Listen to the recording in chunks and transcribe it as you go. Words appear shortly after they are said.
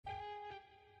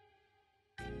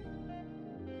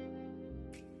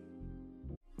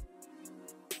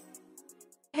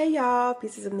Hey y'all,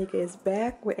 Pieces of Nika is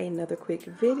back with another quick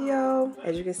video.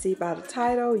 As you can see by the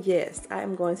title, yes, I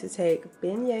am going to take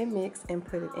beignet mix and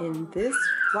put it in this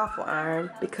waffle iron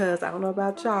because I don't know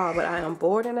about y'all, but I am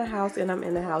bored in the house and I'm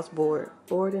in the house bored.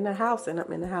 Bored in the house and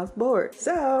I'm in the house bored.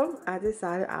 So I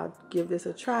decided I'll give this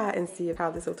a try and see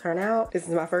how this will turn out. This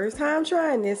is my first time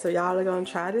trying this, so y'all are gonna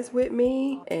try this with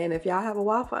me. And if y'all have a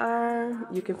waffle iron,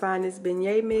 you can find this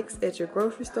beignet mix at your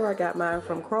grocery store. I got mine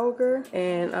from Kroger.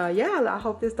 And yeah, I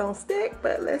hope this don't stick,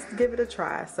 but let's give it a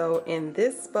try. So in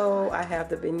this bowl, I have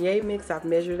the beignet mix. I've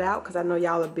measured out because I know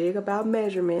y'all are big about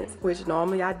measurements, which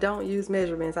normally I don't use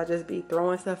measurements. I just be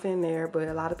throwing stuff in there, but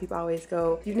a lot of people always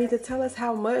go, you need to tell us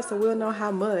how much so we'll know how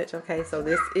much. Okay, so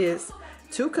this is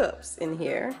 2 cups in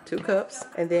here, 2 cups,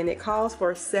 and then it calls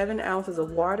for 7 ounces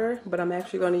of water, but I'm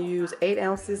actually going to use 8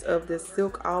 ounces of this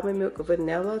silk almond milk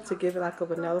vanilla to give it like a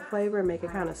vanilla flavor and make it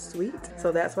kind of sweet.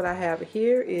 So that's what I have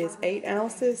here is 8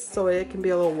 ounces, so it can be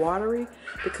a little watery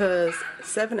because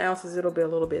 7 ounces it'll be a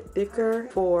little bit thicker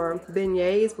for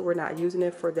beignets, but we're not using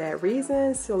it for that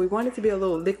reason. So we want it to be a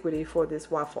little liquidy for this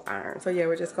waffle iron. So yeah,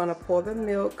 we're just gonna pour the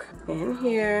milk in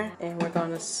here and we're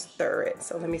gonna stir it.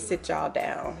 So let me sit y'all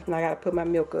down. And I gotta put my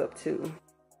milk up too.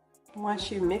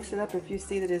 Once you mix it up, if you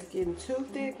see that it's getting too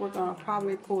thick, we're gonna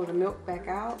probably pull the milk back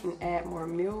out and add more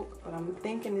milk, but I'm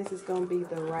thinking this is gonna be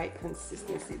the right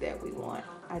consistency that we want.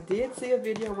 I did see a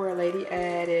video where a lady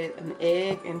added an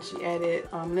egg and she added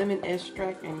lemon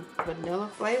extract and vanilla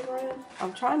flavoring.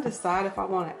 I'm trying to decide if I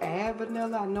want to add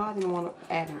vanilla. I know I didn't want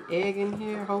to add an egg in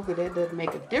here. Hopefully that doesn't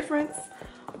make a difference,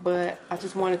 but I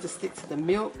just wanted to stick to the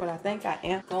milk. But I think I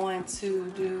am going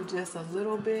to do just a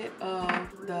little bit of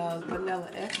the vanilla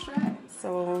extract.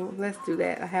 So let's do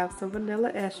that. I have some vanilla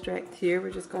extract here.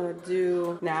 We're just gonna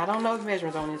do, now I don't know the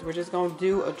measurements on this. We're just gonna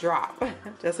do a drop,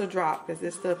 just a drop, because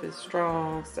this stuff is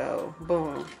strong. So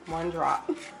boom, 1 drop.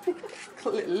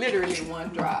 Literally 1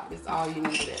 drop is all you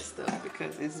need of that stuff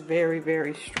because it's very,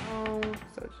 very strong.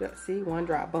 So just see, 1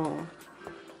 drop, boom.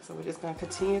 So we're just gonna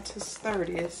continue to stir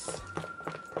this.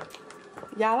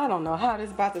 Y'all, I don't know how this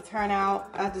is about to turn out.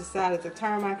 I decided to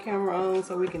turn my camera on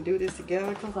so we can do this together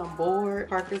because I'm bored.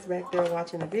 Parker's back there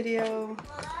watching a video.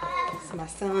 It's my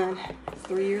son. He's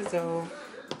 3 years old.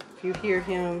 If you hear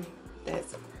him,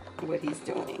 that's what he's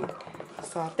doing.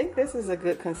 So I think this is a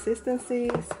good consistency.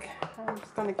 I'm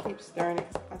just gonna keep stirring it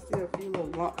because I see a few little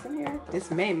lumps in here. This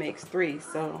may makes 3.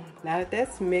 So now that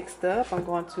that's mixed up, I'm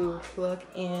going to plug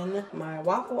in my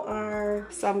waffle iron.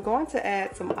 So I'm going to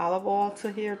add some olive oil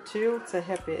to here too to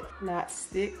help it not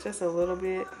stick, just a little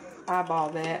bit. Eyeball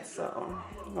that, so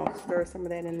I'm gonna stir some of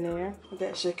that in there.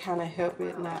 That should kind of help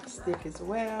it not stick as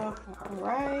well. All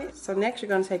right, so next you're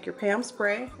gonna take your Pam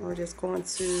spray. We're just going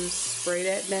to spray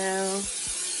that down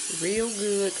real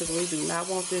good because we do not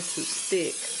want this to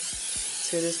stick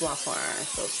to this waffle iron.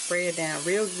 So spray it down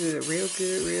real good, real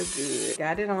good, real good.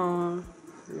 Got it on,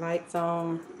 lights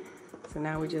on. So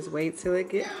now we just wait till it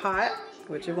get hot,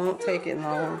 which it won't take it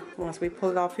long. Once we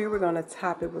pull it off here, we're gonna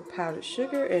top it with powdered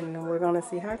sugar and then we're gonna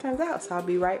see how it turns out. So I'll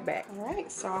be right back. All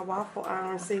right, so our waffle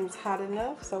iron seems hot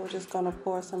enough. So we're just gonna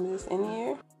pour some of this in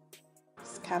here.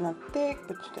 It's kind of thick,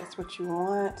 but that's what you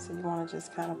want. So you want to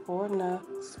just kind of pour enough,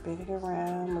 spin it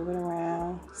around, move it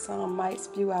around. Some might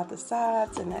spew out the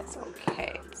sides, and that's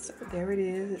okay. So there it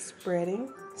is, it's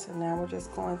spreading. So now we're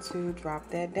just going to drop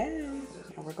that down,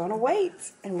 and we're gonna wait,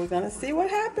 and we're gonna see what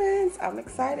happens. I'm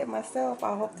excited myself.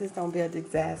 I hope this don't be a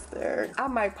disaster. I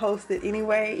might post it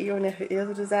anyway, even if it is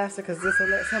a disaster, because this will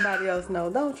let somebody else know,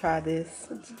 don't try this.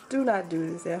 Do not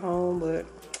do this at home, but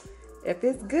if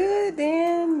it's good,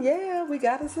 then yeah, we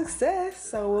got a success.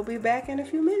 So we'll be back in a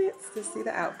few minutes to see the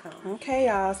outcome. Okay,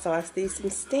 y'all, so I see some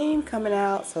steam coming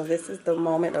out. So this is the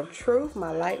moment of truth.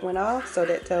 My light went off, so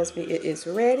that tells me it is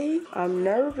ready. I'm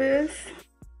nervous.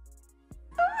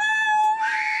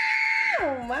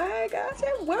 Oh my gosh,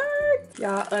 it worked.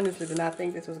 Y'all, honestly did not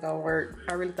think this was gonna work.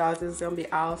 I really thought this was gonna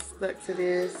be all stuck to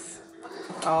this.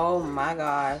 Oh my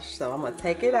gosh. So I'm gonna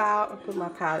take it out and put my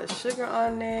powdered sugar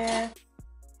on there.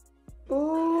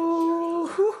 Ooh,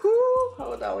 hoo, hoo.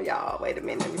 Hold on, y'all. Wait a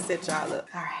minute. Let me set y'all up.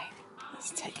 All right,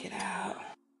 let's take it out.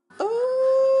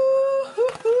 Ooh, hoo,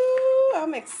 hoo.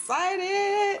 I'm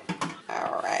excited.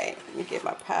 All right, let me get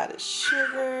my powdered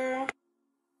sugar.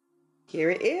 Here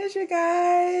it is, you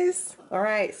guys. All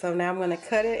right, so now I'm gonna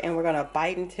cut it and we're gonna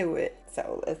bite into it.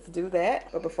 So let's do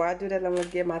that. But before I do that, I'm gonna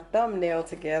get my thumbnail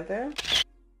together.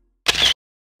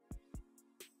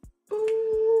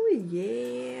 Ooh, yeah.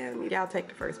 Y'all take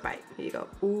the first bite. Here you go.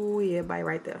 Ooh, yeah, bite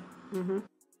right there.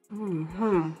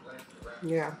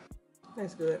 Yeah.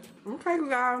 That's good. Okay, you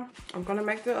guys. I'm gonna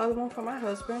make the other one for my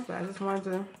husband, but I just wanted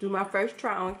to do my first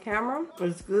try on camera.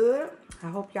 It's good. I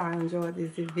hope y'all enjoyed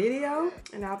this video,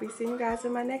 and I'll be seeing you guys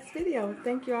in my next video.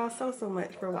 Thank you all so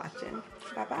much for watching.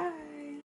 Bye-bye.